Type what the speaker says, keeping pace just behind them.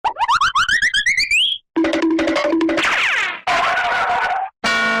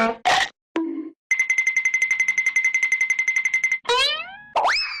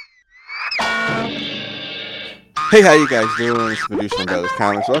Hey, how you guys doing? It's producer from Brothers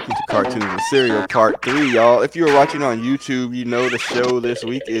Comics. Welcome to Cartoons and Cereal Part 3, y'all. If you're watching on YouTube, you know the show this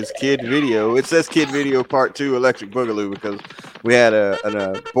week is Kid Video. It says Kid Video Part 2 Electric Boogaloo because we had an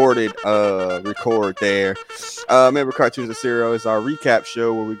aborted record there. Remember, Cartoons and Cereal is our recap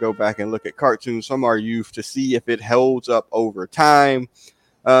show where we go back and look at cartoons from our youth to see if it holds up over time.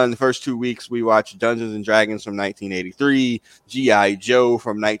 In the first 2 weeks, we watched Dungeons and Dragons from 1983, G.I. Joe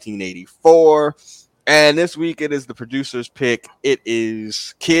from 1984. And this week it is the producer's pick. It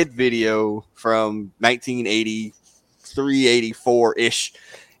is Kid Video from 1983, 84-ish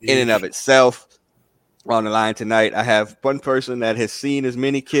in and of itself. On the line tonight, I have one person that has seen as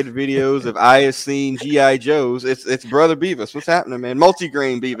many Kid Videos as I have seen G.I. Joes. It's Brother Beavis. What's happening, man?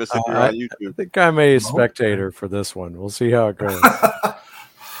 Multigrain Beavis if you're on YouTube. I think I'm a spectator for this one. We'll see how it goes.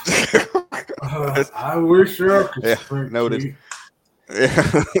 I wish I could. Yeah, noted.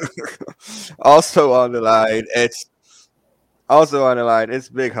 Also on the line, it's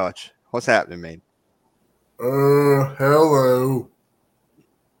Big Hutch. What's happening, man? Hello.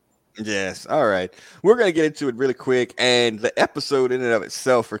 Yes, all right. We're gonna get into it really quick, and the episode in and of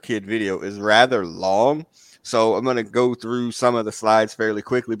itself for Kid Video is rather long, so I'm gonna go through some of the slides fairly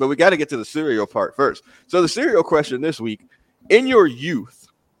quickly. But we got to get to the cereal part first. So the cereal question this week: in your youth.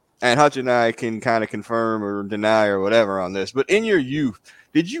 And Hutch and I can kind of confirm or deny or whatever on this. But in your youth,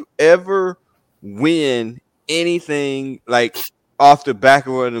 did you ever win anything like off the back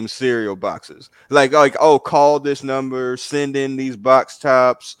of one of them cereal boxes? Like, oh, call this number, send in these box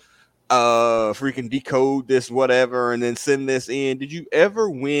tops, freaking decode this, whatever, and then send this in. Did you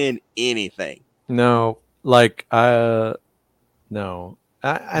ever win anything? No, like, no. And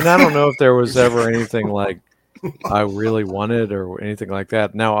I don't know if there was ever anything like I really wanted or anything like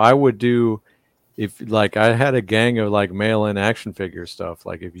that. Now I would do if like I had a gang of like mail-in action figure stuff.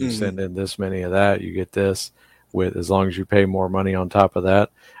 Like if you send in this many of that, you get this with as long as you pay more money on top of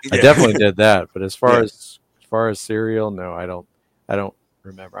that. Yeah. I definitely did that. But as far as cereal, no, I don't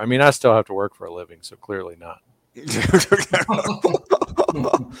remember. I mean, I still have to work for a living, so clearly not.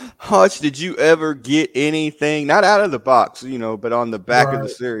 Hutch, did you ever get anything not out of the box, but on the back of the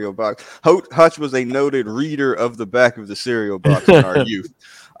cereal box? Hutch was a noted reader of the back of the cereal box in our youth.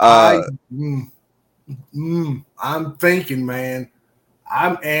 I'm thinking, man.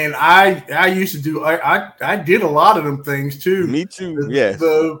 I used to do. I did a lot of them things too. Me too. Yes.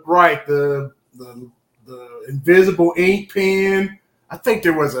 The invisible ink pen. I think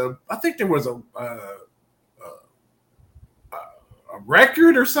there was a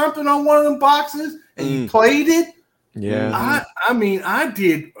record or something on one of them boxes, and you played it. Yeah. I mean, I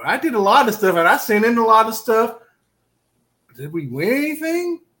did a lot of stuff, and I sent in a lot of stuff. Did we win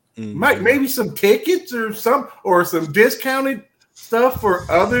anything? Maybe some tickets or some discounted stuff for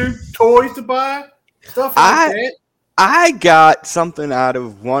other toys to buy. Stuff like that. I got something out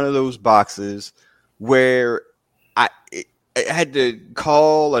of one of those boxes where I had to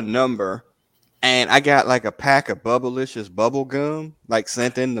call a number. And I got like a pack of Bubblicious bubble gum, like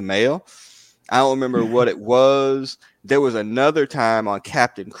sent in the mail. I don't remember what it was. There was another time on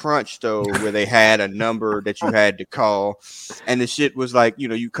Captain Crunch, though, where they had a number that you had to call, and the shit was like,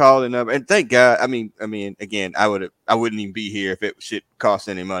 you call the number, and thank God. I mean, again, I wouldn't even be here if it shit cost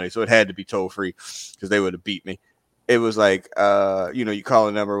any money, so it had to be toll free because they would have beat me. It was like, you call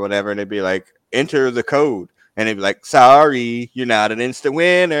a number or whatever, and they'd be like, enter the code. And they'd be like, sorry, you're not an instant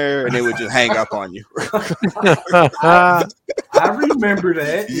winner. And they would just hang up on you. I remember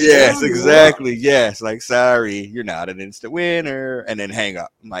that. Yes, exactly. Yes. Like, sorry, you're not an instant winner. And then hang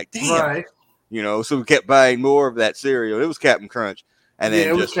up. I'm like, damn. Right. So we kept buying more of that cereal. It was Captain Crunch. And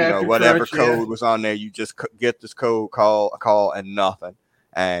then just, whatever code was on there, you just get this code, call, and nothing.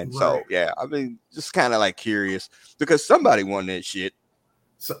 And so, yeah, I mean, just kind of like curious because somebody won that shit.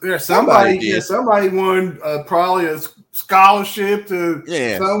 So, somebody won probably a scholarship to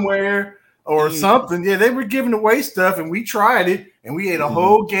somewhere or something. Yeah, they were giving away stuff, and we tried it, and we ate a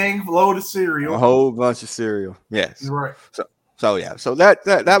whole gang load of cereal, a whole bunch of cereal. Yes, right. So yeah, so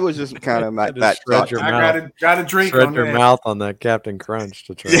that was just kind of that. I got to drink. Shred your mouth on that Captain Crunch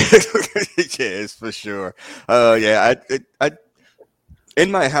to try. Yes, for sure. I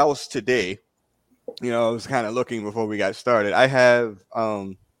in my house today. I was kind of looking before we got started. I have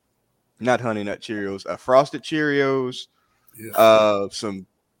not Honey Nut Cheerios, Frosted Cheerios. Yes.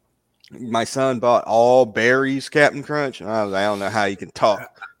 My son bought all berries Captain Crunch, and I was like, I don't know how he can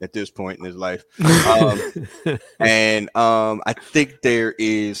talk at this point in his life. And I think there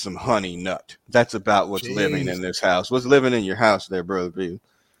is some Honey Nut. That's about what's living in this house. What's living in your house there, Brother B?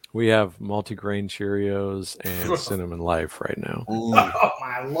 We have multigrain Cheerios and Cinnamon Life right now. Oh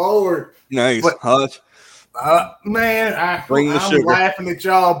my Lord! Nice, Hutch. Man, Bring the I'm sugar. laughing at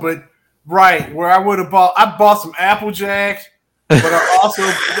y'all, but right where I bought some Apple Jacks, but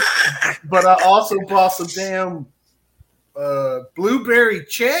I also bought some damn blueberry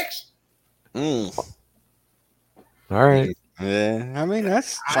checks. All right. Yeah, I mean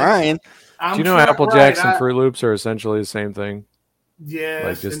that's trying. Do you know Apple Jacks and Fruit Loops are essentially the same thing? Yes,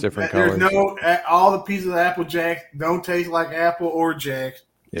 like just different there's colors. all the pieces of Apple Jacks don't taste like apple or Jacks.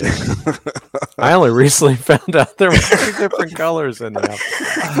 Yeah. I only recently found out there were 2 different colors in the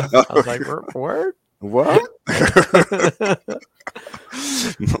apple. I was like, "Word? What?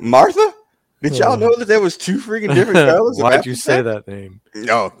 Martha? Did y'all know that there was 2 freaking different colors? Why'd you say that name?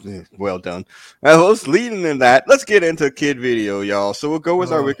 Oh, well done. Well, leading in that, let's get into kid video, y'all. So we'll go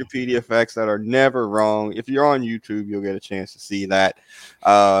with our Wikipedia facts that are never wrong. If you're on YouTube, you'll get a chance to see that.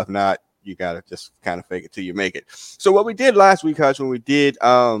 If not, you gotta just kind of fake it till you make it. So what we did last week, Hutch, when we did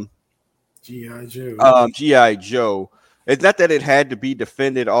G.I. Joe. G.I. Joe, it's not that it had to be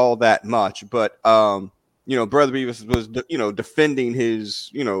defended all that much, but Brother Beavis was defending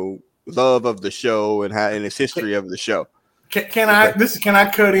his love of the show and his history of the show. Can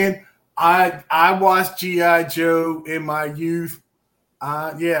I cut in? I watched G.I. Joe in my youth.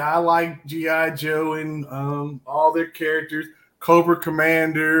 I like G.I. Joe and all their characters, Cobra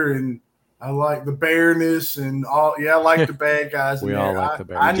Commander, and I like the Baroness and all. Yeah, I like the bad guys. We all like the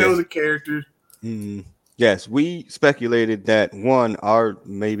bad guys. I know the characters. Yes, we speculated that our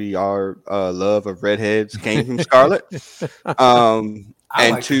love of redheads came from Scarlet.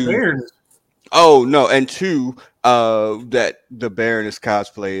 And like 2, and 2, that the Baroness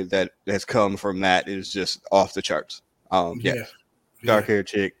cosplay that has come from that is just off the charts. Dark hair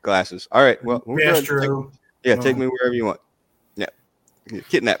chick, glasses. All right, well, take me wherever you want. Yeah,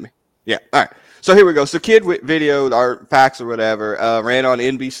 kidnap me. Yeah, all right. So here we go. So kid video, our facts or whatever, ran on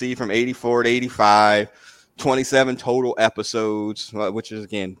NBC from 84 to 85, 27 total episodes, which is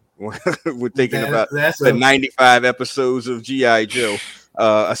again we're thinking about the 95 episodes of G.I. Joe.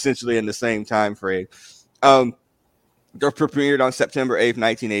 Essentially in the same time frame. They're premiered on September 8th,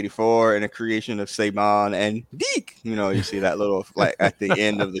 1984, in a creation of Saban and Deke. You see that little at the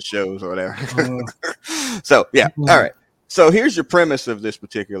end of the shows or whatever. So, yeah. All right. So here's your premise of this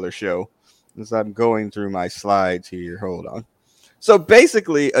particular show. As I'm going through my slides here. Hold on. So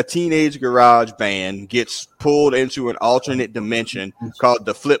basically, a teenage garage band gets pulled into an alternate dimension called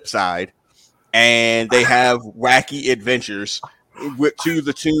the Flip Side, and they have wacky adventures to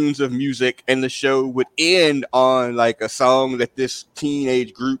the tunes of music, and the show would end on like a song that this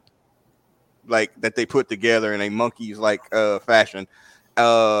teenage group that they put together in a monkeys fashion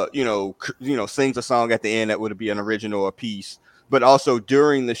sings a song at the end that would be an original a piece. But also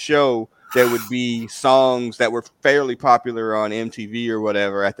during the show there would be songs that were fairly popular on MTV or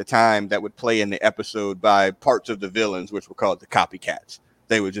whatever at the time that would play in the episode by parts of the villains, which were called the copycats.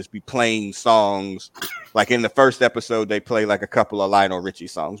 They would just be playing songs. Like in the first episode, they play like a couple of Lionel Richie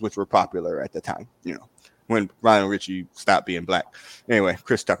songs, which were popular at the time, when Lionel Richie stopped being black. Anyway,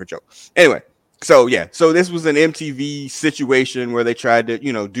 Chris Tucker joke. Anyway, so this was an MTV situation where they tried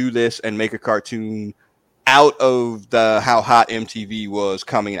to, do this and make a cartoon out of how hot MTV was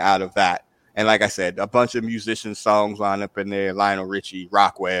coming out of that. And like I said, a bunch of musicians' songs line up in there. Lionel Richie,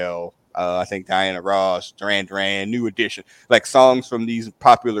 Rockwell, I think Diana Ross, Duran Duran, New Edition, like songs from these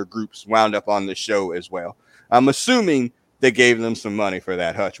popular groups wound up on the show as well. I'm assuming they gave them some money for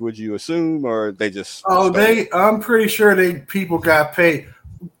that, Hutch. Would you assume, or they just? I'm pretty sure people got paid.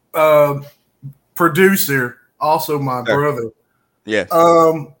 Producer, also my brother. Yeah.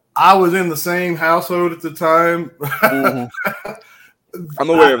 I was in the same household at the time. Mm-hmm. I'm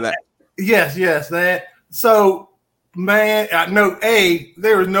aware of that. Yes, that. So, man, I know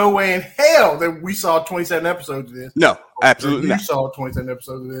there was no way in hell that we saw 27 episodes of this. No, absolutely not. You saw 27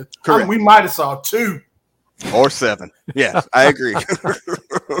 episodes of this. Correct. We might have saw 2 or 7. Yes, I agree.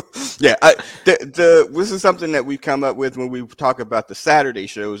 Yeah, this is something that we've come up with when we talk about the Saturday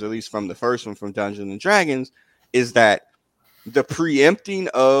shows, at least from the first one from Dungeons and Dragons, is that the preempting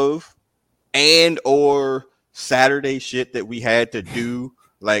of and or Saturday shit that we had to do,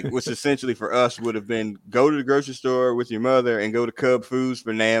 which essentially for us would have been go to the grocery store with your mother and go to Cub Foods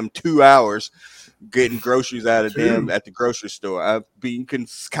for 2 hours getting groceries out of them at the grocery store. Being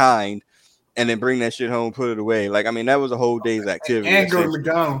kind, and then bring that shit home, put it away. That was a whole day's activity. And go to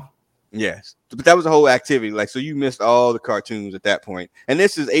McDonald's. Yes, but that was a whole activity. So you missed all the cartoons at that point. And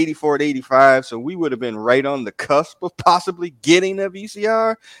this is 84 to 85, so we would have been right on the cusp of possibly getting a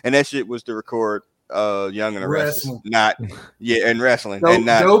VCR. And that shit was to record Young and the Restless, and wrestling, and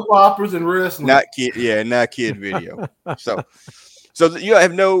not dope operas and wrestling, not kid video. So So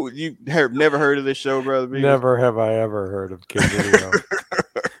you never heard of this show, brother? Beavis? Never have I ever heard of Kid Video.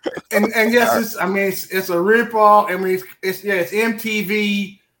 and yes, it's a ripoff. I mean, it's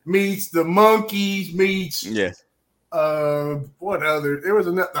MTV meets the Monkees meets what other? There was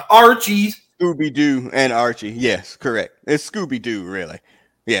another, the Archies. Scooby Doo and Archie. Yes, correct. It's Scooby Doo, really.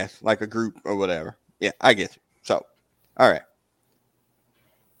 Yes, like a group or whatever. Yeah, I get you. So, all right.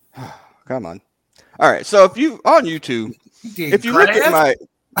 Come on. All right. So if you on YouTube, if you look at my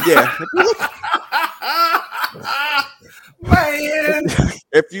man,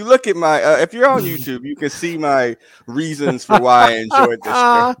 if you look at my if you're on YouTube, you can see my reasons for why I enjoyed this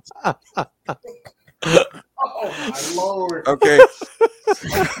show. Oh my Lord. Okay.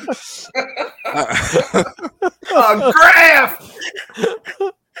 A graph.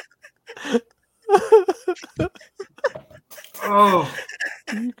 Oh,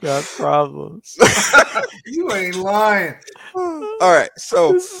 you got problems. You ain't lying. All right,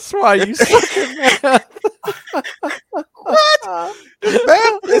 so this is why you suck at math. What?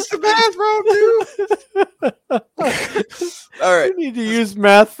 It's the bathroom, dude. All right, you need to use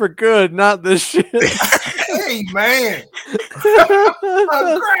math for good, not this shit. Hey, man.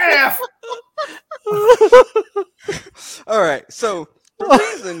 A graph. All right, so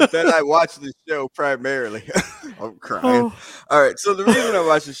the reason that I watch this show primarily, I'm crying. All right, so the reason I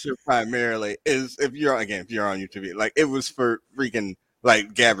watch this show primarily is if you're on YouTube, like it was for freaking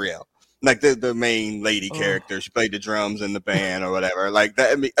like Gabrielle, like the main lady character. She played the drums in the band or whatever. Like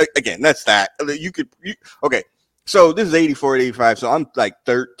that. I mean, again, that's that. Okay. So this is 84, 85. So I'm like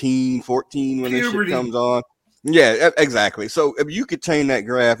 13, 14 when this shit comes on. Yeah, exactly. So if you could change that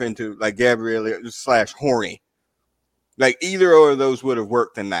graph into like Gabrielle / horny. Like either or of those would have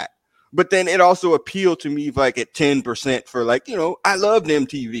worked in that. But then it also appealed to me like at 10% for like, I loved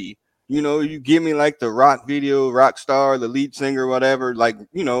MTV. You give me like the rock star, the lead singer, whatever, like,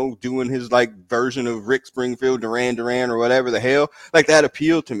 doing his like version of Rick Springfield, Duran Duran or whatever the hell. Like that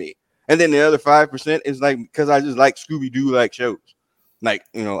appealed to me. And then the other 5% is like because I just like Scooby-Doo like shows. Like,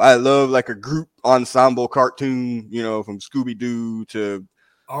 I love like a group ensemble cartoon, from Scooby-Doo to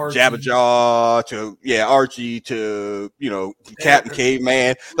Archie. Jabba Jaw to Archie to Captain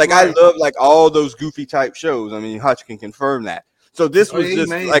Caveman. Like right. I love like all those goofy type shows. I mean, Hutch can confirm that. So this was just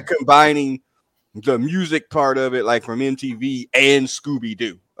like combining the music part of it, like from MTV and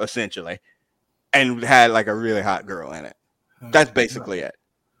Scooby-Doo, essentially, and had like a really hot girl in it. That's basically it.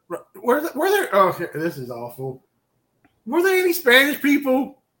 Were there? Oh, this is awful. Were there any Spanish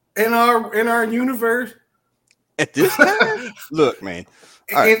people in our universe at this time? Look, man.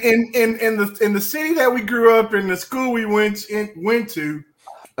 Right. In the city that we grew up in, the school we went to.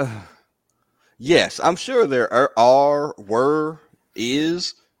 Yes, I'm sure there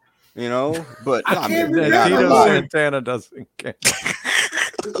is, but I can't remember. Tito Santana doesn't care.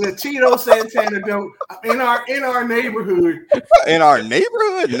 The Tito Santana don't in our neighborhood. In our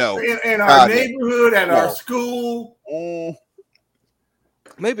neighborhood, no. In our neighborhood, at our school.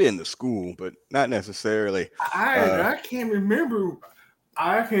 Maybe in the school, but not necessarily. I can't remember.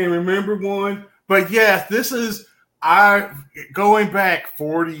 I can't remember one, but yes, this is going back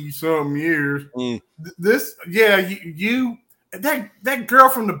 40 something years. This, that girl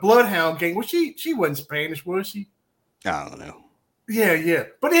from the Bloodhound Gang. Was she wasn't Spanish, was she? I don't know. Yeah.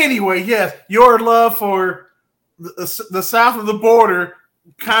 But anyway, yes, your love for the south of the border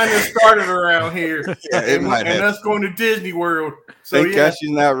kind of started around here. Yeah, it might have. And us going to Disney World. So she's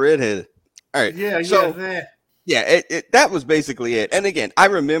not redheaded. All right. Yeah, that was basically it. And again, I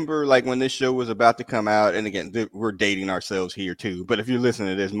remember like when this show was about to come out, and again, we're dating ourselves here too. But if you're listening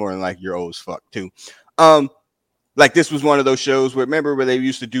to this, more than like you're old as fuck too. Like this was one of those shows where they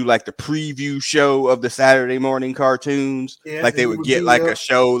used to do like the preview show of the Saturday morning cartoons. Yeah, like they would get like a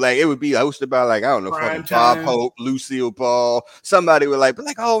show, like it would be hosted by like, I don't know, fucking Bob Hope, Lucille Ball. Somebody would like,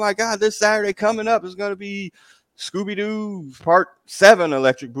 oh my God, this Saturday coming up is going to be Scooby-Doo Part 7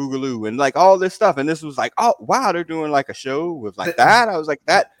 Electric Boogaloo and like all this stuff. And this was like, oh wow, they're doing like a show with like that. I was like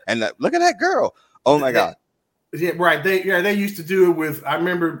that. And look at that girl. Oh my God. Yeah, right. They used to do it with. I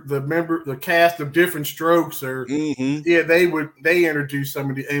remember the cast of Different Strokes, or they introduced some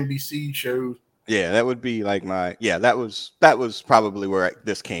of the NBC shows. Yeah, that would be like that was probably where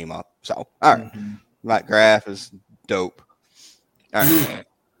this came up. So all right, my graph is dope. All right,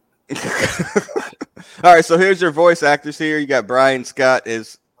 all right. So here's your voice actors here. You got Brian Scott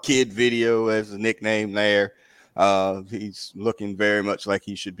as Kid Video as a nickname there. He's looking very much like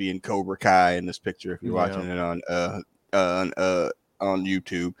he should be in Cobra Kai in this picture if you're watching it on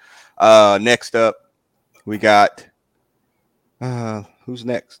YouTube. Next up we got who's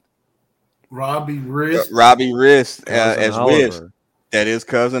next? Robbie Rist as Wiz. That is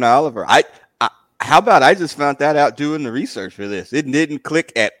Cousin Oliver. How about I just found that out doing the research for this? It didn't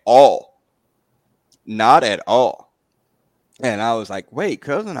click at all. Not at all. And I was like, wait,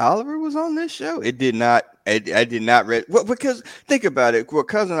 Cousin Oliver was on this show? It did not. I did not read. Well, because think about it. Well,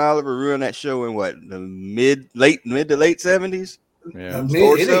 Cousin Oliver ruined that show in what, the mid to late 70s? Yeah. It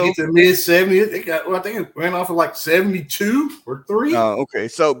didn't get to the mid 70s. It got, I think it ran off of like 72 or 3. Oh, okay.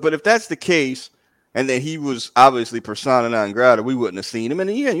 So, but if that's the case, and then he was obviously persona non grata, we wouldn't have seen him.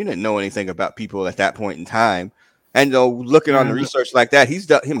 And yeah, you didn't know anything about people at that point in time. And looking on the research like that, he's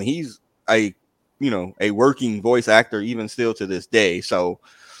a working voice actor even still to this day. So,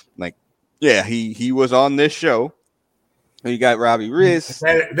 like, yeah, he was on this show. You got Robbie Riss.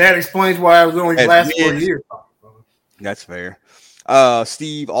 That explains why I was only last 4 years. That's fair.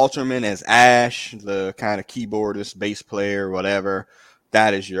 Steve Alterman as Ash, the kind of keyboardist, bass player, whatever.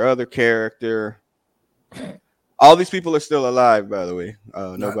 That is your other character. All these people are still alive, by the way.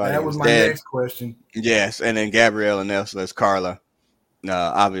 Nobody. That was my dead. next question. Yes, and then Gabrielle Nelson as Carla.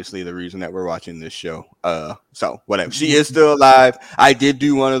 Obviously, the reason that we're watching this show. So whatever. She is still alive. I did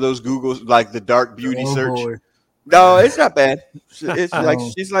do one of those Googles, like the dark beauty search. Boy. No, it's not bad. It's like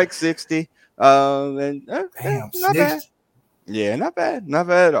she's like 60. And damn, not bad. Yeah, not bad. Not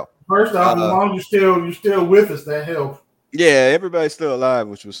bad at all. First off, as long as you're still with us, that helps. Yeah, everybody's still alive,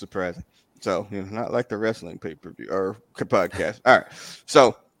 which was surprising. So, not like the wrestling pay-per-view or podcast. All right.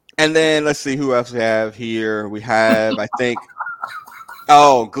 So, and then let's see who else we have here. We have, I think,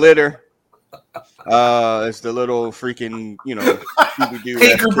 Glitter. It's the little freaking, Scooby-Doo.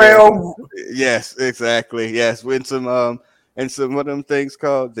 Tinkerbell. Yes, exactly. Yes, with some and some of them things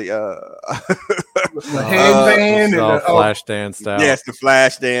called the headband and the flash dance style. Yes, the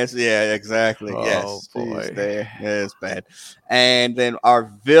flash dance. Yeah, exactly. Oh, yes, boy. There. Yeah, it's bad. And then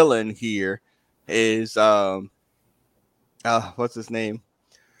our villain here is what's his name?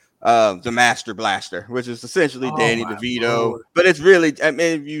 The Master Blaster, which is essentially Danny DeVito. Lord. But it's really, I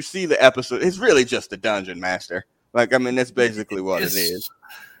mean, if you see the episode, it's really just the Dungeon Master. Like, I mean, that's basically what it is.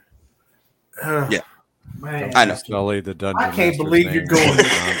 Yeah. Man, I know. Sully, the Dungeon I can't Master's believe you're name. doing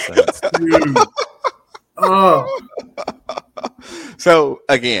this. Dude. Oh. So,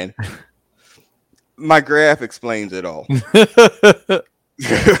 again, my graph explains it all.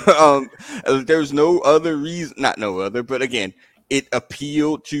 There's no other reason, not no other, but again, it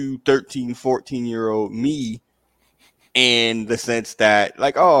appealed to 13, 14-year-old me in the sense that,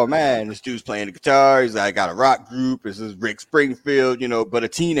 like, oh man, this dude's playing the guitar. He's like, got a rock group. This is Rick Springfield, but a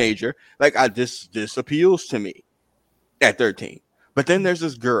teenager. Like, this appeals to me at 13. But then there's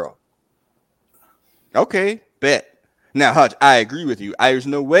this girl. Okay, bet. Now, Hutch, I agree with you. There's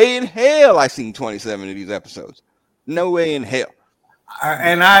no way in hell I've seen 27 of these episodes. No way in hell.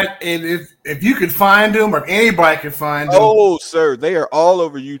 And if you could find them, or anybody could find them. Oh, sir, they are all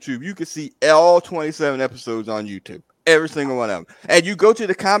over YouTube. You can see all 27 episodes on YouTube. Every single one of them. And you go to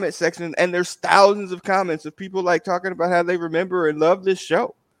the comment section, and there's thousands of comments of people like talking about how they remember and love this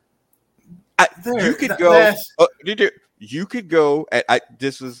show. You could go. You could go. I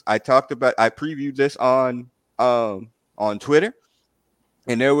previewed this on Twitter,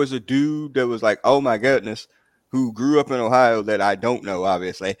 and there was a dude that was like, "Oh my goodness," who grew up in Ohio that I don't know,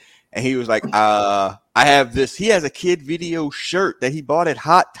 obviously, and he was like, "I have this." He has a kid video shirt that he bought at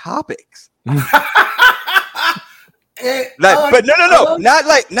Hot Topics. But no,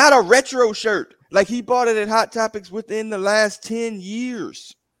 not a retro shirt. Like, he bought it at Hot Topics within the last 10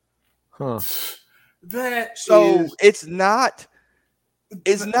 years. Huh. It's not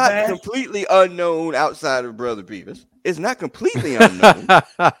completely unknown outside of Brother Beavis. It's not completely unknown.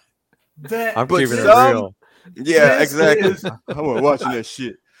 I'm keeping it real. Yeah, exactly. I'm watching that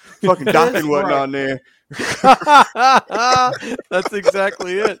shit. Fucking Dokken wasn't on there. That's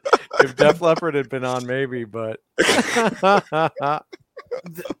exactly it. If Def Leppard had been on, maybe, but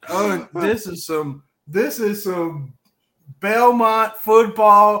this is some Belmont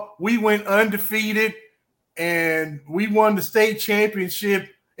football. We went undefeated and we won the state championship,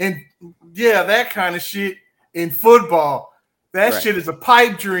 and that kind of shit in football. That shit is a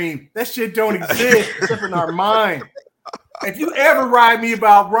pipe dream. That shit don't exist except in our mind. If you ever write me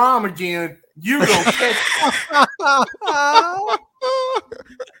about Rom again, you're going to catch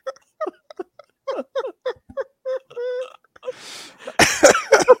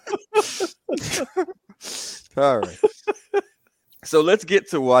All right. So let's get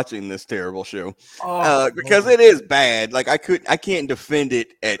to watching this terrible show because it is bad. Like, I can't defend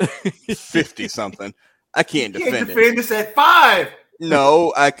it at 50 something. I can't defend this at 5.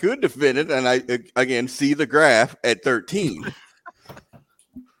 No, I could defend it, and I again see the graph at 13.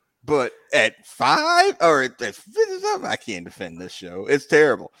 But at 5 or at 50, I can't defend this show. It's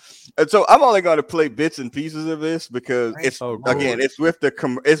terrible. And so I'm only going to play bits and pieces of this because it's it's with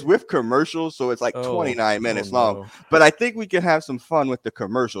it's with commercials, so it's like 29 minutes long. But I think we can have some fun with the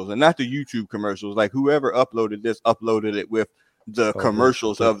commercials and not the YouTube commercials. Like whoever uploaded this uploaded it with the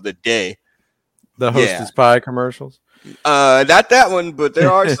commercials of the day. The Hostess Pie commercials. Not that one, but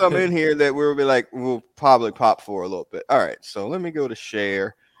there are some in here that we'll probably pop for a little bit. All right, so let me go to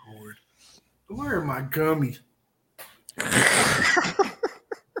share. Where are my gummies?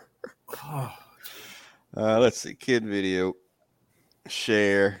 Let's see. Kid video.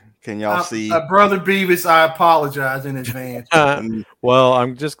 Share. Can y'all see? Brother Beavis, I apologize in advance. Well,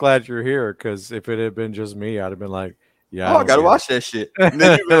 I'm just glad you're here because if it had been just me, I'd have been like, yeah. I gotta watch that shit. And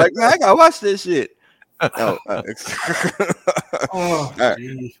then you'd be like, man, I gotta watch this shit. All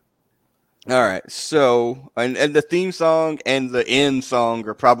right. So, and the theme song and the end song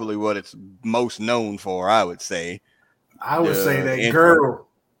are probably what it's most known for, I would say. I would say that girl.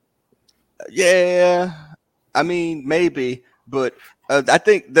 Yeah. I mean, maybe, but I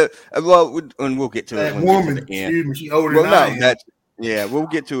think and we'll get to that it. Woman, excuse me, she older than I am. We'll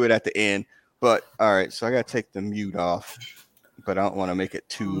get to it at the end. But all right, so I gotta take the mute off, but I don't want to make it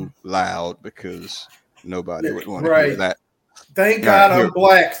too loud because nobody would want to hear that. Thank God I'm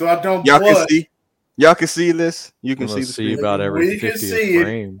black, so I don't. Y'all can see this. You can see about every 50th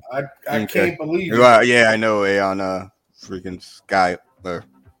frame. I can't believe it. Well, yeah, I know. On freaking Skype. All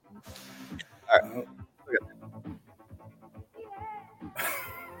right.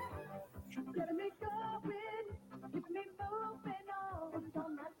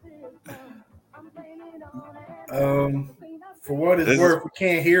 For what it's worth, we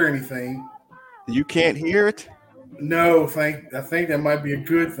can't hear anything. You can't hear it? No, I think that might be a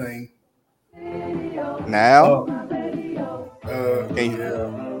good thing. Now?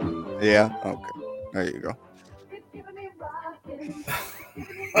 Yeah. Yeah. Okay. There you go.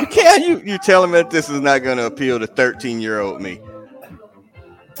 You can't. You telling me that this is not going to appeal to 13-year-old me?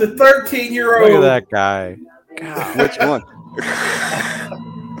 To 13-year-old. Look at that guy. God. Which one?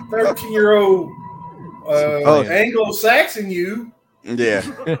 13-year-old Anglo-Saxon you. Yeah.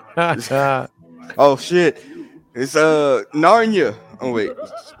 Oh shit. It's Narnia. Oh wait,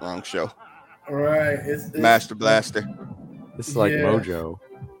 wrong show. All right. It's Master Blaster. This is like Mojo.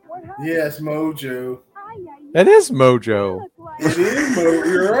 Yes, Mojo. It is Mojo. It is Mojo.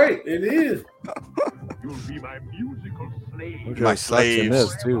 You're right. It is. You'll be my musical slave. Mojo's my slaves. In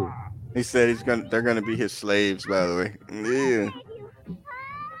this too. He said they're gonna be his slaves, by the way. Yeah.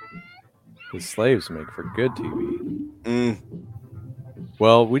 His slaves make for good TV.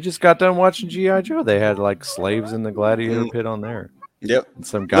 Well, we just got done watching G.I. Joe. They had like slaves in the gladiator pit on there. Yep. And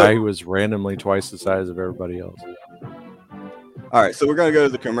some guy who was randomly twice the size of everybody else. All right, so we're gonna go to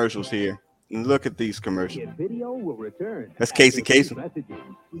the commercials here. And look at these commercials. That's Casey Kasem.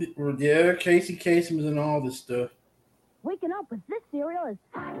 Yeah, Casey Kasem's and all this stuff. Waking up with this cereal is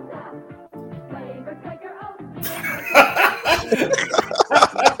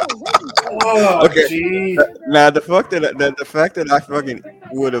okay. Geez. Now the fact that I fucking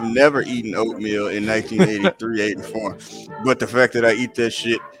would have never eaten oatmeal in 1983, 84, but the fact that I eat that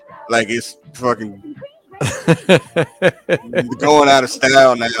shit like it's fucking going out of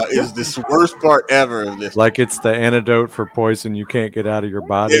style now is the worst part ever of this. Like it's the antidote for poison you can't get out of your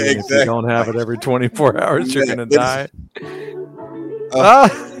body. Yeah, exactly. If you don't have it every 24 hours, you're gonna die.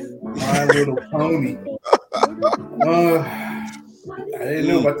 My Little Pony. I didn't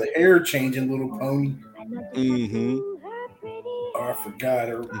know about the hair changing Little Pony. Oh, I forgot,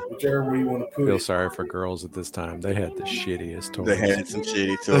 or whichever way you want to put it. Feel sorry for girls at this time. They had the shittiest toys. They had some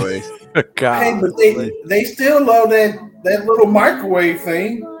shitty toys. God. Hey, but they still love that little microwave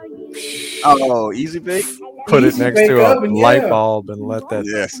thing. Oh, Easy Bake? Put Easy it next Bake to oven, a light bulb and let that.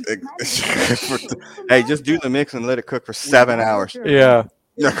 Yes. Hey, just do the mix and let it cook for 7 hours. Yeah.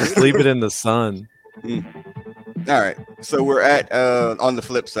 Leave it in the sun. All right. So we're at on the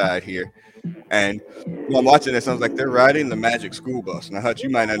flip side here. And while I'm watching this, I was like, they're riding the Magic School Bus. Now, Hutch, you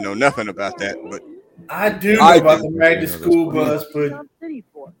might not know nothing about that, but I do know about the Magic School Bus, but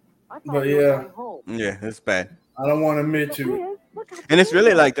yeah. Yeah, it's bad. I don't want to admit to it. And it's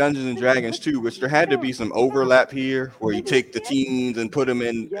really like Dungeons and Dragons too, which there had to be some overlap here where you take the teens and put them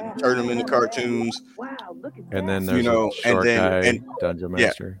in, and turn them into cartoons. And then there's a short guy, Dungeon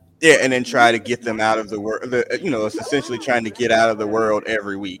Master. Yeah, and then try to get them out of the world. It's essentially trying to get out of the world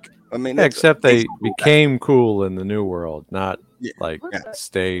every week. I mean, except they became cool in the new world, not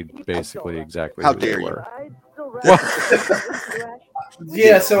stayed basically exactly how who they dare were.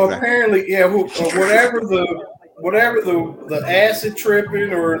 Yeah, so apparently, whatever whatever the acid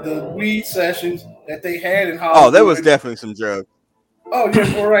tripping or the weed sessions that they had in Hollywood. Oh, there was definitely some drugs. Oh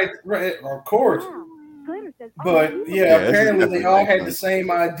yeah, all right, of course. But yeah, apparently they all had the same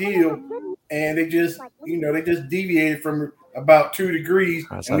ideal, and they just deviated from about 2 degrees,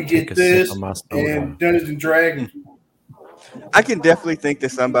 and we get this and Dungeons and Dragons. I can definitely think that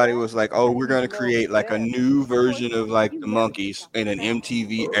somebody was like, "Oh, we're going to create like a new version of like the Monkees in an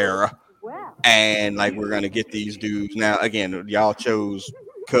MTV era, and like we're going to get these dudes." Now, again, y'all chose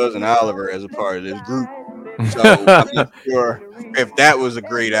Cousin Oliver as a part of this group, so I'm not sure if that was a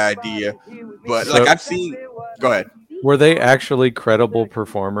great idea. But like I've seen, go ahead. Were they actually credible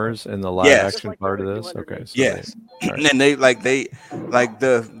performers in the live action part of this? Okay, so yes, and they like the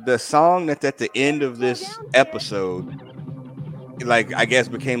song that's at the end of this episode, like I guess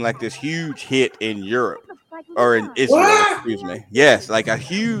became like this huge hit in Europe or in Israel, excuse me. Yes, like a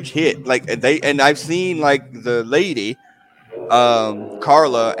huge hit. Like I've seen like the lady,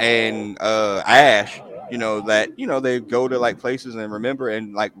 Carla and Ash. They go to like places and remember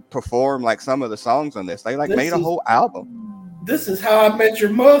and like perform like some of the songs on this. They like made a whole album. This is How I Met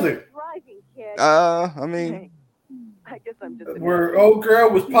Your Mother. I mean, where old girl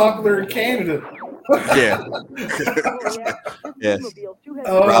was popular in Canada. Yeah. Yes.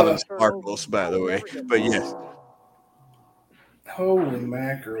 Robin Sparkles, by the way. But yes. Holy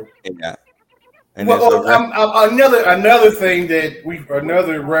mackerel. Yeah. And another thing that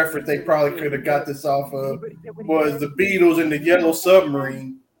another reference they probably could have got this off of was the Beatles and the Yellow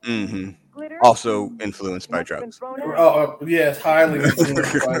Submarine. Mm-hmm. Also influenced by drugs. Yes, highly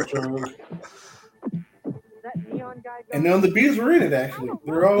influenced by drugs. And none of the Beatles were in it, actually.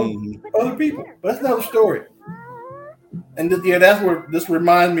 They're all other people. But that's another story. And that's where this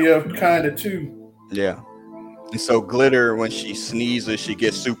reminds me of kind of too. Yeah. And so Glitter, when she sneezes, she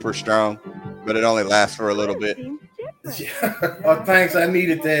gets super strong, but it only lasts for a little bit. Yeah. Oh, thanks. I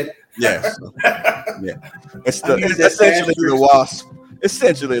needed that. Yes. Yeah. It's essentially the Wasp.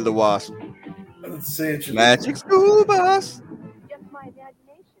 Essentially the Wasp. Essentially. Magic School Bus. Just my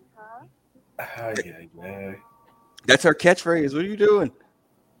imagination, huh? Yeah. That's her catchphrase. What are you doing?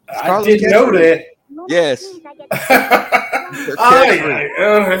 I didn't know that. Yes.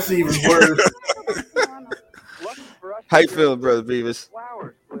 That's even worse. How you feeling, Brother Beavis?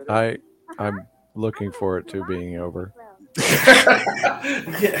 I'm looking forward to being over.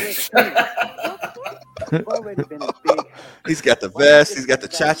 Yes. He's got the vest. He's got the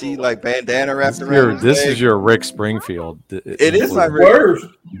chachi like bandana wrapped around. This is your Rick Springfield. It is my worst.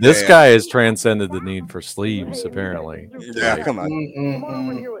 This guy has transcended the need for sleeves, apparently. Yeah, come on.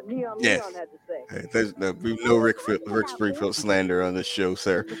 Yes. There's no Rick Springfield slander on this show,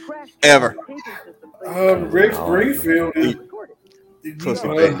 sir. Ever. Rick Springfield is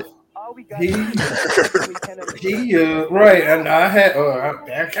right, and I had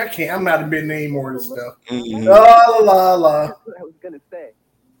I can't. I'm not admitting any more of this stuff. Mm-hmm. La.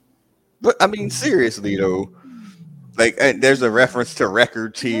 But I mean, seriously though, like there's a reference to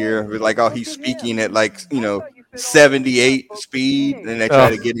records here, with like he's speaking at 78 speed, and they try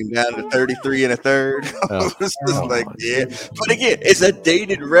to get him down to 33 and a third. It's just like, yeah. But again, it's a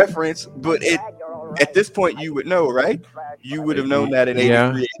dated reference, but at this point you would know, right? You would have known that in 83.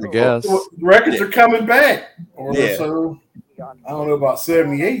 I guess. Well, records are coming back. So I don't know about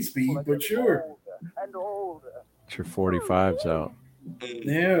 78 speed, but sure. It's your 45's out.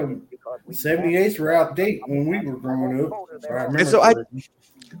 Yeah. 78s were outdated when we were growing up. So I remember. And so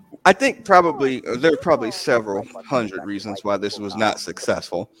I think there are probably several hundred reasons why this was not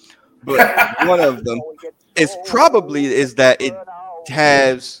successful. But one of them is that it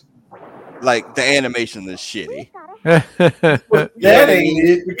has like the animation is shitty. That ain't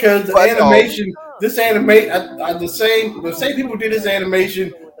it, because the animation, the same people who did this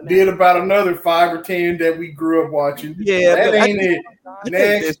animation did about another 5 or 10 that we grew up watching. Yeah, that ain't it.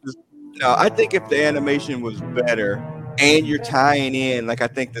 I think if the animation was better and you're tying in, like I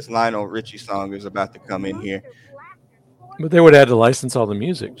think this Lionel Richie song is about to come in here. But they would have to license all the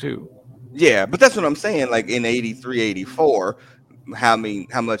music too. Yeah, but that's what I'm saying. Like in 83, 84, how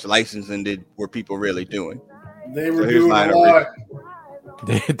much licensing were people really doing? They were doing a lot.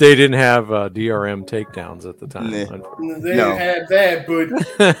 They didn't have DRM takedowns at the time. They didn't have that, but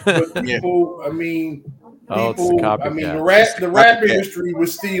people, the rap industry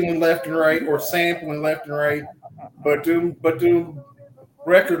was stealing left and right or sampling left and right. But the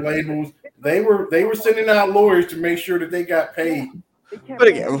record labels, they were sending out lawyers to make sure that they got paid. But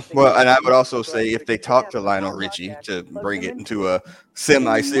again, and I would also say if they talk to Lionel Richie to bring it into a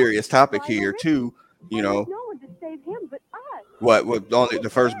semi-serious topic here too, What only the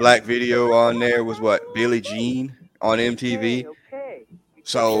first black video on there was what Billie Jean on MTV.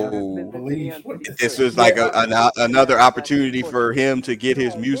 So Believe this was like another opportunity for him to get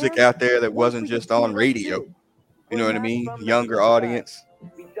his music out there that wasn't just on radio. You know what I mean? Younger audience.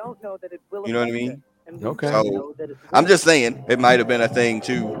 You know what I mean? Okay. So I'm just saying it might have been a thing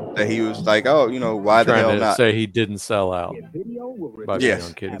too that he was like, oh, why the Trying hell to not? say he didn't sell out. By being Yes,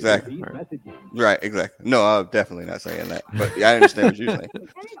 on Kid exactly. Video. Right, exactly. No, I'm definitely not saying that, but I understand what you're saying.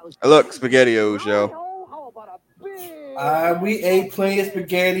 Look, SpaghettiOs, yo. we ate plenty of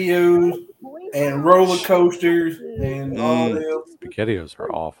SpaghettiOs and roller coasters and all them. SpaghettiOs are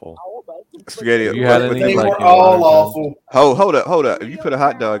awful. SpaghettiOs. Have you had any, They like, were in all modern times? awful. Hold up. If you put a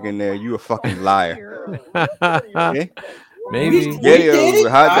hot dog in there, you a fucking liar. Okay? Maybe. SpaghettiOs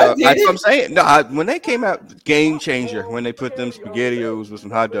with hot I dogs. did That's it. what I'm saying. No, when they came out, game changer. When they put them SpaghettiOs with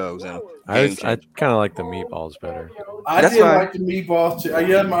some hot dogs in them. I Game kind changer. of like the meatballs better. I That's did fine. like the meatballs too.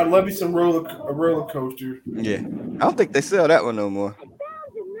 Yeah, I love me some roller coaster. Yeah. I don't think they sell that one no more.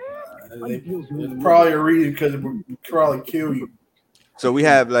 It's probably a reason because it would probably kill you. So we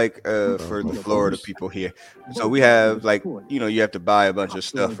have like for the Florida people here. So we have like you have to buy a bunch of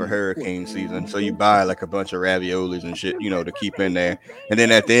stuff for hurricane season. So you buy like a bunch of raviolis and shit, to keep in there. And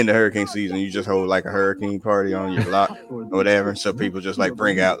then at the end of hurricane season, you just hold like a hurricane party on your block or whatever. So people just like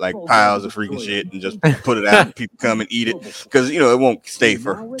bring out like piles of freaking shit and just put it out and people come and eat it because it won't stay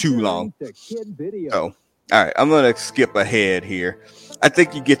for too long. So all right, I'm gonna skip ahead here. I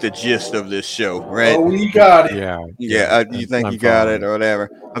think you get the gist of this show, right? Oh, you got it. Yeah. You think I'm you got following. it or whatever.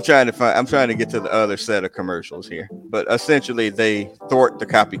 I'm trying to get to the other set of commercials here, but essentially they thwart the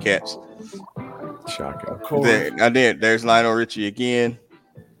copycats. Shocking. Of course. There's Lionel Richie again.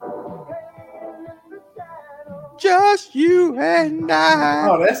 Just you and I.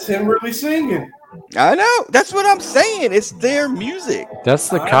 Oh, that's him really singing. I know. That's what I'm saying. It's their music. That's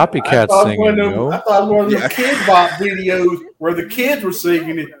the I copycat thought singing, one of them, yo. I thought one of them Yeah. Kid Bop videos where the kids were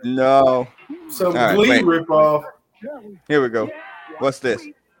singing it. No. Some All right, Glee wait. ripoff. Here we go. What's this?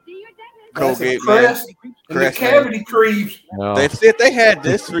 That's a Colgate, man. Crest and the Crest, cavity creeps. No. They had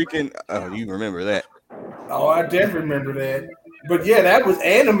this freaking. Oh, you remember that? Oh, I definitely remember that. But yeah, that was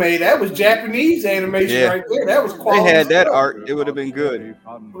anime. That was Japanese animation Yeah. right there. That was They quality. had that stuff. art. It would have been good.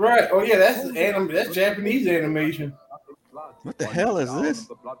 Right. Oh yeah, that's Japanese animation. What the hell is this?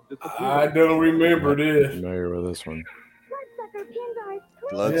 I don't remember this. Familiar with this one.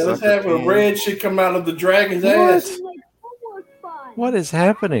 Blood Yeah, let's sucker have a pen. red shit come out of the dragon's What? ass. What is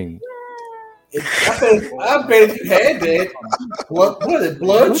happening? I bet if you had that. What is it?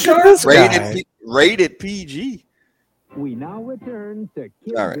 Blood Look at shark? this guy. Rated PG. We now return to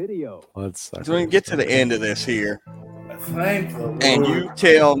Kid All right. Video. Let's So we can get to the end of this here, Thank the and Lord. you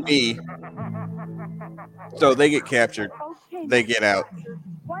tell me. So they get captured. They get out.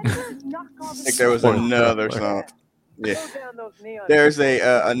 I think there was another song. Yeah. There's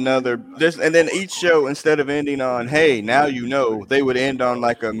another. And then each show, instead of ending on "Hey, now you know," they would end on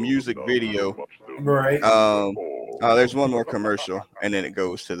like a music video. Right. There's one more commercial, and then it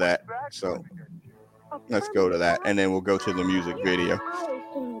goes to that. So let's go to that, and then we'll go to the music video.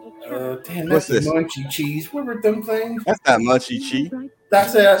 Damn, What's that's this? the Munchie cheese. What were them things? That's not Munchie Cheese.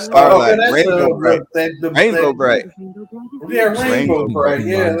 That's that. Starlight, that's Rainbow Bright. Rainbow Bright. Yeah, Rainbow Bright.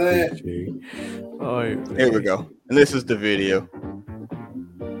 Yeah, that. Oh, yeah. Here we go. And this is the video.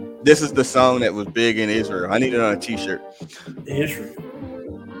 This is the song that was big in Israel. I need it on a t-shirt. Israel.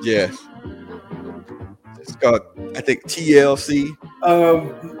 Yes. It's called, I think, TLC.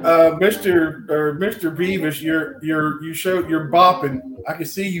 Mr. Beavis, you're bopping. I can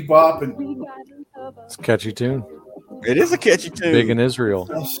see you bopping. It's a catchy tune. It is a catchy tune. Big in Israel.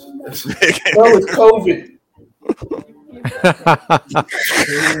 So is COVID.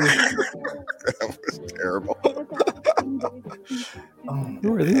 That was terrible.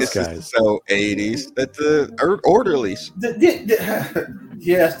 Who are these This is guys? so 80s. That's the orderlies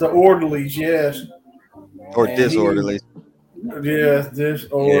Yes, the orderlies. Yes. or And disorderlies. Yes, this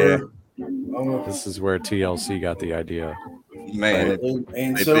order. This is where TLC got the idea. Man,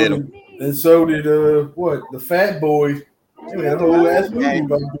 And They so bit did the Fat Boys. That whole ass movie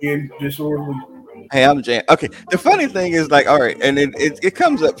about being disorderly. hey, I'm Jan. Okay, the funny thing is, like, all right, and it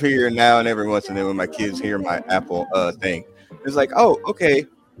comes up here now and every once in a while when my kids hear my Apple thing. It's like, oh, okay,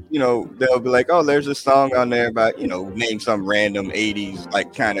 they'll be like, oh, there's a song on there about, name some random 80s,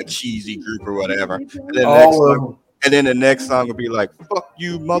 like, kind of cheesy group or whatever. And then the next song will be like, fuck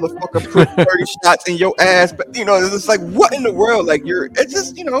you, motherfucker, put 30 shots in your ass. But, it's just like, what in the world? Like, it's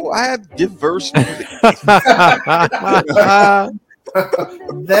just, I have diverse music.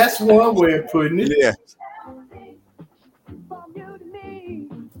 That's one way of putting it. Yeah.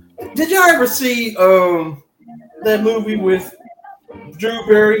 Did y'all ever see that movie with Drew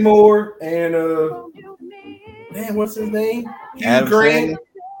Barrymore and man, what's his name? Hugh Adam Grant.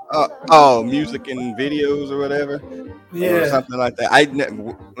 Sandler? Music and videos or whatever, or Yeah. something like that. I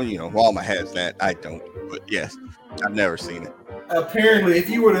never, Walmart has that. I don't, but yes, I've never seen it. Apparently, if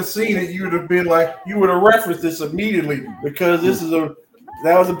you would have seen it, you would have been like, you would have referenced this immediately because this is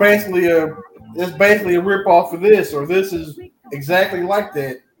basically a rip off of this, or this is exactly like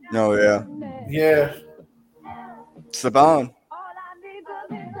that. Oh yeah, Yeah. Saban.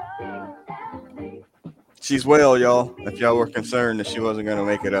 She's well, y'all. If y'all were concerned that she wasn't gonna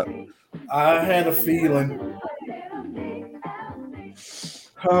make it up. I had a feeling.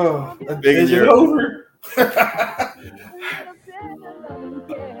 Oh, Big is it year. over?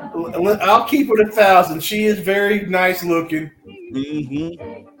 I'll keep it 1,000. She is very nice looking,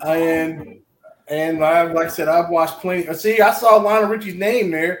 and like I said, I've watched plenty. See, I saw Lionel Richie's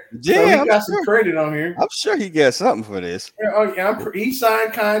name there, so Yeah, he got some credit on here. I'm sure he gets something for this. He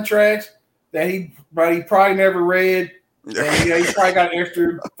signed contracts that he probably never read, and he probably got an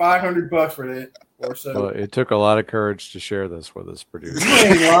extra $500 for that or so. Well, it took a lot of courage to share this with his producer. You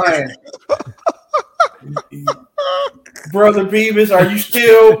ain't lying. Brother Beavis, are you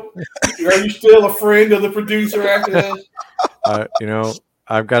still a friend of the producer after this?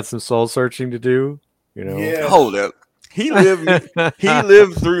 I've got some soul searching to do. Yeah. Hold up. He lived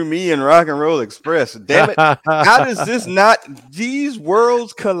through me in Rock and Roll Express. Damn it. How does this not these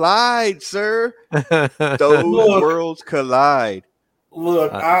worlds collide, sir? Those worlds collide.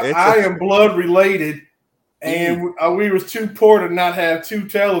 Look, I am blood related, and we was too poor to not have two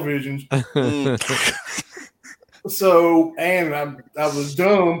televisions. So, and I was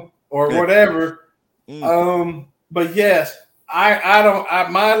dumb or whatever. But yes,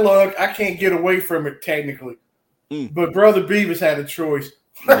 my luck, I can't get away from it technically. But Brother Beavis had a choice.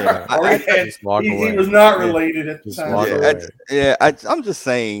 Yeah, he was not related at the time. I'm just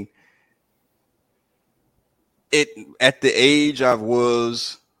saying, it at the age I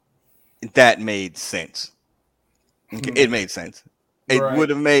was, that made sense. It made sense. It would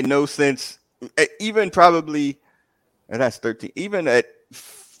have made no sense, even probably, and that's 13, even at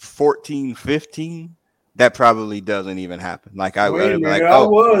 14, 15, that probably doesn't even happen. Like I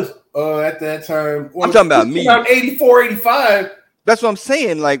was at that time. Well, I'm talking about me. About 84, 85. That's what I'm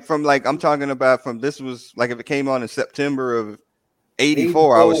saying. I'm talking about this was like if it came on in September of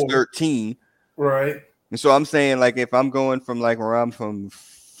 84, I was 13. Right. And so I'm saying, like, if I'm going from where I'm from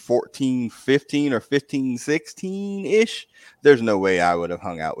 14, 15 or 15, 16 ish, there's no way I would have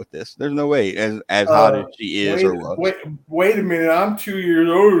hung out with this. There's no way as hot as she is or was. Wait a minute. I'm 2 years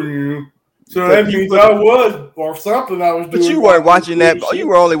older than you. So that means I was, or something I was doing. But you weren't watching that. You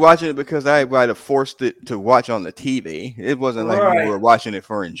were only watching it because I might have forced it to watch on the TV. It wasn't like you were watching it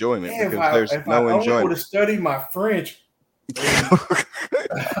for enjoyment, because there's no enjoyment. I would have studied my French.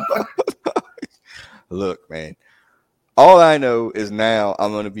 Look, man. All I know is now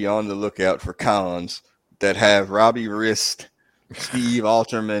I'm going to be on the lookout for cons that have Robbie Rist, Steve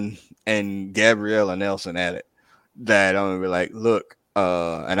Alterman, and Gabriella Nelson at it. That I'm going to be like, look.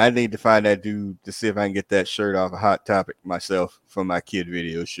 And I need to find that dude to see if I can get that shirt off of Hot Topic myself for my kid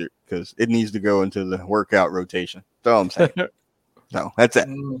video shirt, because it needs to go into the workout rotation. That's all I'm saying. No, that's it.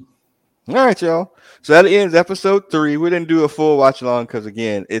 All right, y'all. So that ends episode 3. We didn't do a full watch along because,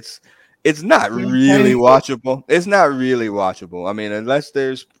 again, it's not really watchable. It's not really watchable. I mean, unless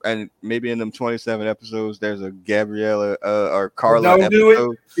there's, and maybe in them 27 episodes, there's a Gabriella or Carla don't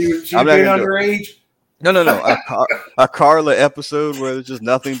episode. Do it. She's been underage. No. A Carla episode where there's just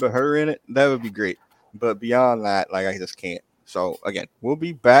nothing but her in it. That would be great. But beyond that, I just can't. So again, we'll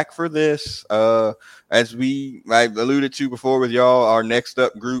be back for this. As I alluded to before with y'all, our next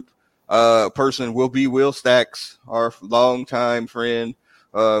up group person will be Will Stacks, our longtime friend,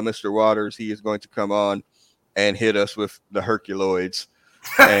 Mr. Waters. He is going to come on and hit us with the Herculoids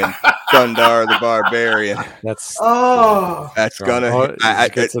and Thundar the Barbarian. That's gonna.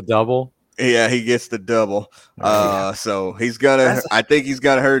 It's a double. Yeah, he gets the double. So he's gonna. I think he's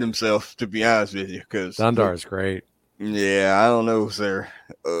gonna hurt himself, to be honest with you, because Thundar is great. Yeah, I don't know, sir.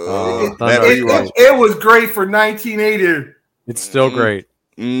 It was great for 1980. It's still great.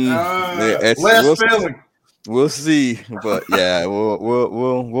 We'll see, but yeah,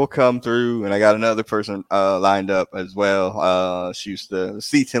 we'll come through. And I got another person lined up as well. She used to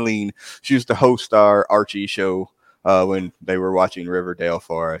host our Archie show when they were watching Riverdale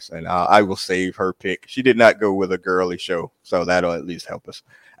for us, and I will save her pick. She did not go with a girly show, so that'll at least help us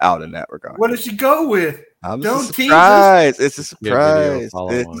out in that regard. What did she go with? Don't tease us. It's a surprise.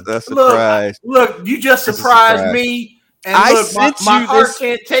 It's a surprise. Look, you just surprised me And I look, sent my you heart this-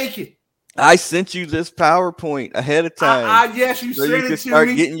 can't take it. I sent you this PowerPoint ahead of time. Yes, you so sent you can it to start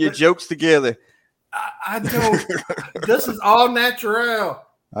me. getting your jokes together. I don't. This is all natural.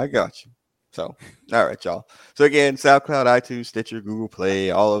 I got you. So, all right, y'all. So again, SoundCloud, iTunes, Stitcher, Google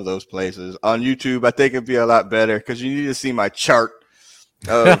Play, all of those places. On YouTube, I think it'd be a lot better because you need to see my chart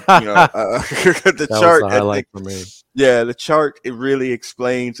of, the That chart. was the highlight for me. Yeah, the chart, it really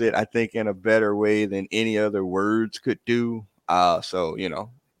explains it, I think, in a better way than any other words could do. So,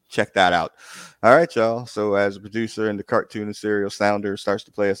 check that out. All right, y'all. So as a producer and the cartoon and serial sounder starts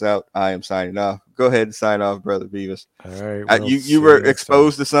to play us out, I am signing off. Go ahead and sign off, Brother Beavis. All right. You were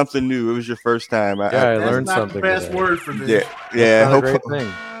exposed to something new. It was your first time. I That's learned not something the best today. word for this. Yeah. Not a great thing.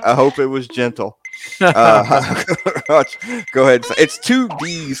 I hope it was gentle. Go ahead. It's 2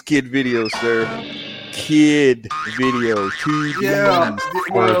 D's, Kid Video, sir. Kid Video, 2 D's. Yeah.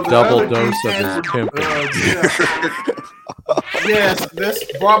 Or a the double other dose D of his stands for- pimping. Yes, this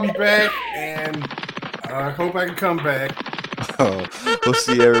brought me back, and I hope I can come back. We'll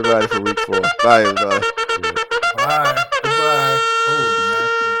see everybody for week 4. Bye, everybody. Bye.